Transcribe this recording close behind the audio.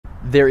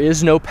There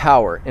is no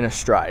power in a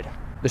stride.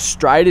 The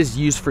stride is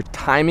used for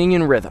timing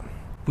and rhythm.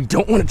 We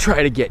don't want to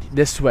try to get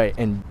this way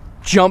and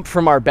jump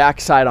from our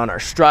backside on our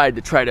stride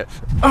to try to,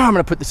 I'm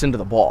gonna put this into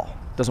the ball.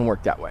 It doesn't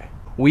work that way.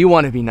 We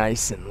want to be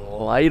nice and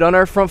light on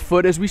our front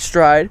foot as we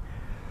stride.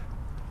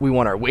 We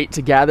want our weight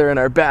to gather in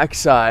our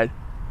backside.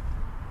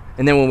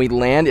 And then when we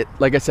land, it,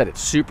 like I said, it's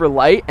super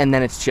light, and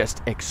then it's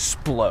just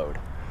explode.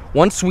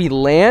 Once we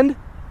land,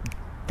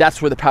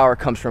 that's where the power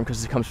comes from,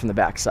 because it comes from the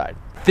backside.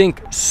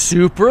 Think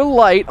super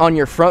light on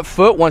your front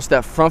foot. Once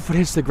that front foot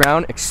hits the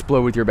ground,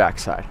 explode with your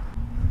backside.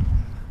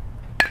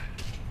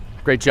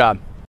 Great job.